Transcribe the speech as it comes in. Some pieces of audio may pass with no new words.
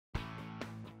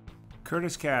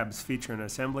Curtis cabs feature an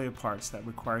assembly of parts that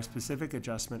require specific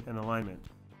adjustment and alignment.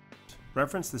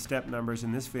 Reference the step numbers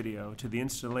in this video to the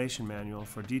installation manual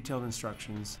for detailed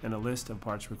instructions and a list of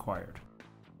parts required.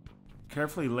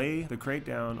 Carefully lay the crate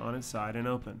down on its side and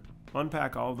open.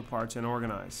 Unpack all of the parts and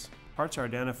organize. Parts are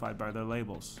identified by their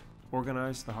labels.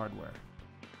 Organize the hardware.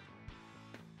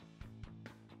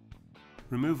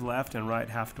 Remove left and right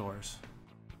half doors.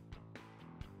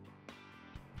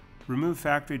 Remove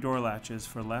factory door latches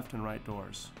for left and right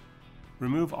doors.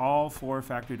 Remove all 4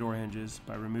 factory door hinges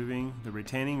by removing the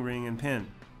retaining ring and pin.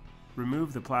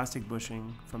 Remove the plastic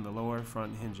bushing from the lower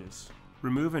front hinges.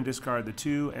 Remove and discard the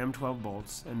 2 M12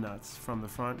 bolts and nuts from the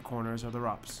front corners of the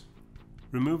ROPS.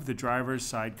 Remove the driver's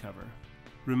side cover.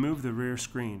 Remove the rear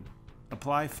screen.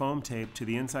 Apply foam tape to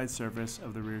the inside surface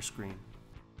of the rear screen.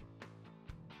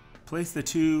 Place the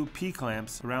 2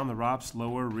 P-clamps around the ROPS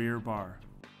lower rear bar.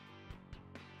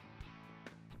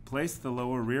 Place the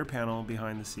lower rear panel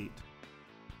behind the seat.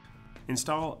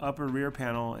 Install upper rear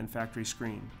panel and factory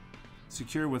screen.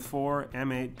 Secure with 4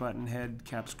 M8 button head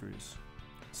cap screws.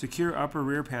 Secure upper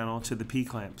rear panel to the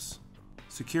P-clamps.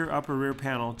 Secure upper rear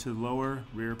panel to lower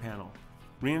rear panel.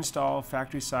 Reinstall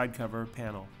factory side cover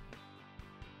panel.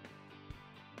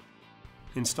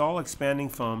 Install expanding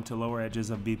foam to lower edges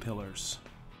of B-pillars.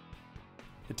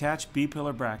 Attach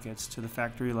B-pillar brackets to the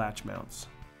factory latch mounts.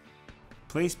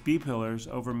 Place B-pillars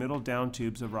over middle down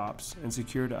tubes of ROPS and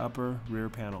secure to upper rear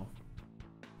panel.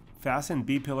 Fasten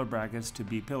B-pillar brackets to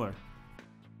B-pillar.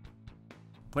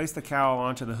 Place the cowl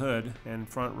onto the hood and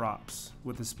front ROPS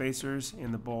with the spacers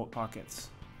in the bolt pockets.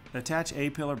 Attach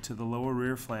A-pillar to the lower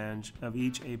rear flange of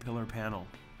each A-pillar panel.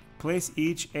 Place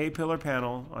each A-pillar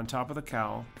panel on top of the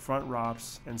cowl, front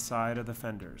ROPS, and side of the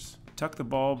fenders. Tuck the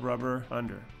bulb rubber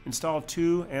under. Install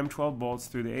 2 M12 bolts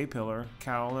through the A-pillar,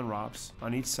 cowl, and ROPS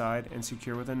on each side and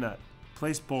secure with a nut.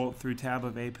 Place bolt through tab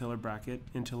of A-pillar bracket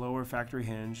into lower factory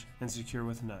hinge and secure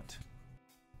with nut.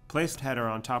 Place header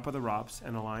on top of the ROPS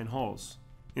and align holes.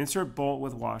 Insert bolt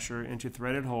with washer into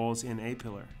threaded holes in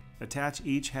A-pillar. Attach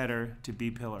each header to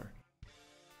B-pillar.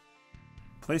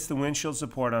 Place the windshield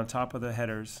support on top of the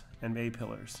headers and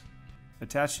A-pillars.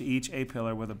 Attach to each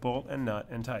A-pillar with a bolt and nut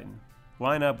and tighten.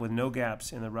 Line up with no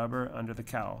gaps in the rubber under the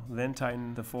cowl, then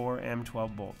tighten the 4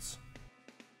 M12 bolts.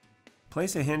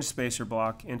 Place a hinge spacer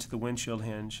block into the windshield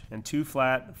hinge and 2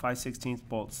 flat 5/16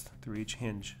 bolts through each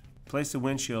hinge. Place the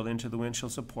windshield into the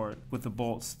windshield support with the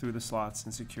bolts through the slots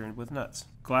and secure it with nuts.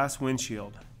 Glass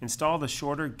windshield. Install the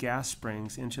shorter gas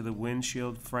springs into the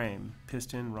windshield frame,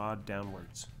 piston rod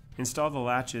downwards. Install the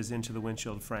latches into the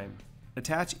windshield frame.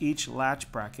 Attach each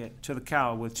latch bracket to the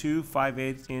cowl with 2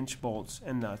 5/8" bolts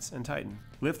and nuts and tighten.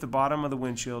 Lift the bottom of the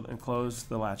windshield and close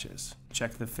the latches.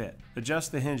 Check the fit.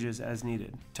 Adjust the hinges as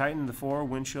needed. Tighten the 4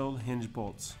 windshield hinge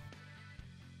bolts.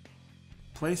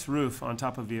 Place roof on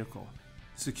top of vehicle.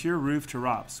 Secure roof to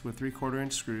ROPS with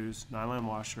 3/4" screws, nylon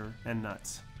washer, and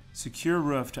nuts. Secure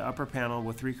roof to upper panel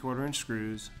with 3/4"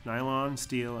 screws, nylon,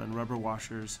 steel, and rubber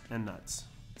washers and nuts.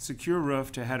 Secure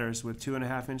roof to headers with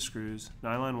 2.5" screws,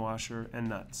 nylon washer, and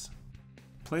nuts.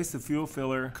 Place the fuel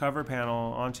filler cover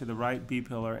panel onto the right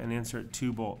B-pillar and insert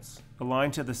 2 bolts. Align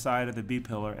to the side of the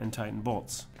B-pillar and tighten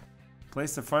bolts.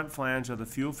 Place the front flange of the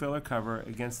fuel filler cover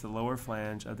against the lower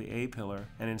flange of the A-pillar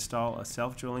and install a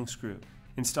self-drilling screw.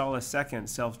 Install a second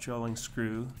self-drilling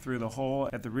screw through the hole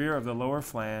at the rear of the lower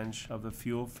flange of the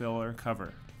fuel filler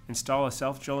cover. Install a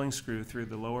self-drilling screw through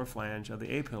the lower flange of the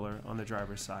A-pillar on the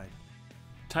driver's side.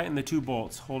 Tighten the 2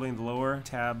 bolts holding the lower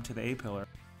tab to the A-pillar.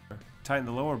 Tighten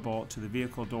the lower bolt to the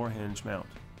vehicle door hinge mount.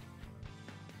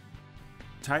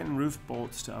 Tighten roof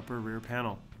bolts to upper rear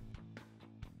panel.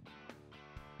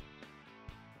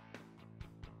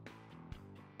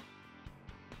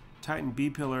 Tighten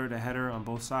B-pillar to header on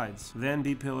both sides, then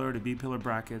B-pillar to B-pillar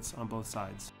brackets on both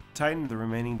sides. Tighten the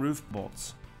remaining roof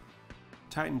bolts.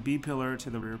 Tighten B-pillar to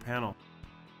the rear panel.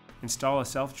 Install a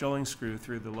self-drilling screw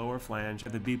through the lower flange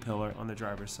of the B-pillar on the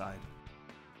driver's side.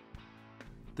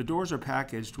 The doors are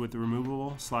packaged with the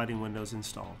removable sliding windows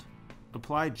installed.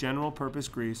 Apply general purpose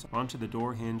grease onto the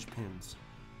door hinge pins.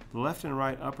 The left and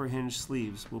right upper hinge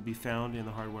sleeves will be found in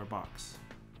the hardware box.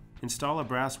 Install a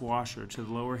brass washer to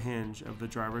the lower hinge of the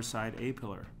driver's side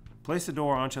A-pillar. Place the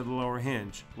door onto the lower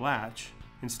hinge, latch,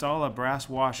 install a brass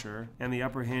washer and the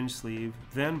upper hinge sleeve,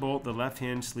 then bolt the left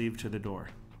hinge sleeve to the door.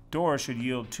 Door should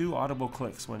yield 2 audible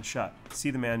clicks when shut. See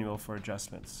the manual for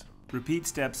adjustments. Repeat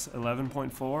steps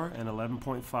 11.4 and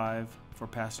 11.5 for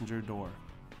passenger door.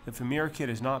 If a mirror kit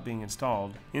is not being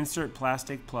installed, insert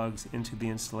plastic plugs into the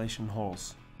installation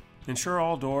holes. Ensure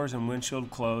all doors and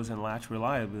windshield close and latch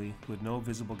reliably with no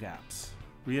visible gaps.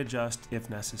 Readjust if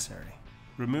necessary.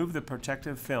 Remove the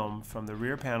protective film from the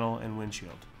rear panel and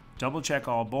windshield. Double check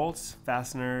all bolts,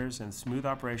 fasteners, and smooth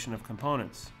operation of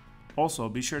components. Also,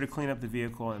 be sure to clean up the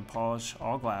vehicle and polish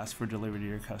all glass for delivery to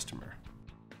your customer.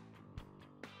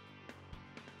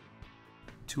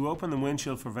 To open the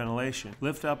windshield for ventilation,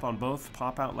 lift up on both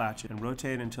pop-out latches and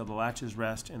rotate until the latches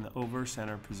rest in the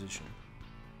over-center position.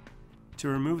 To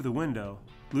remove the window,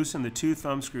 loosen the 2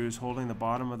 thumb screws holding the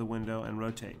bottom of the window and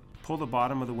rotate. Pull the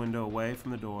bottom of the window away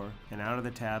from the door and out of the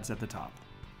tabs at the top.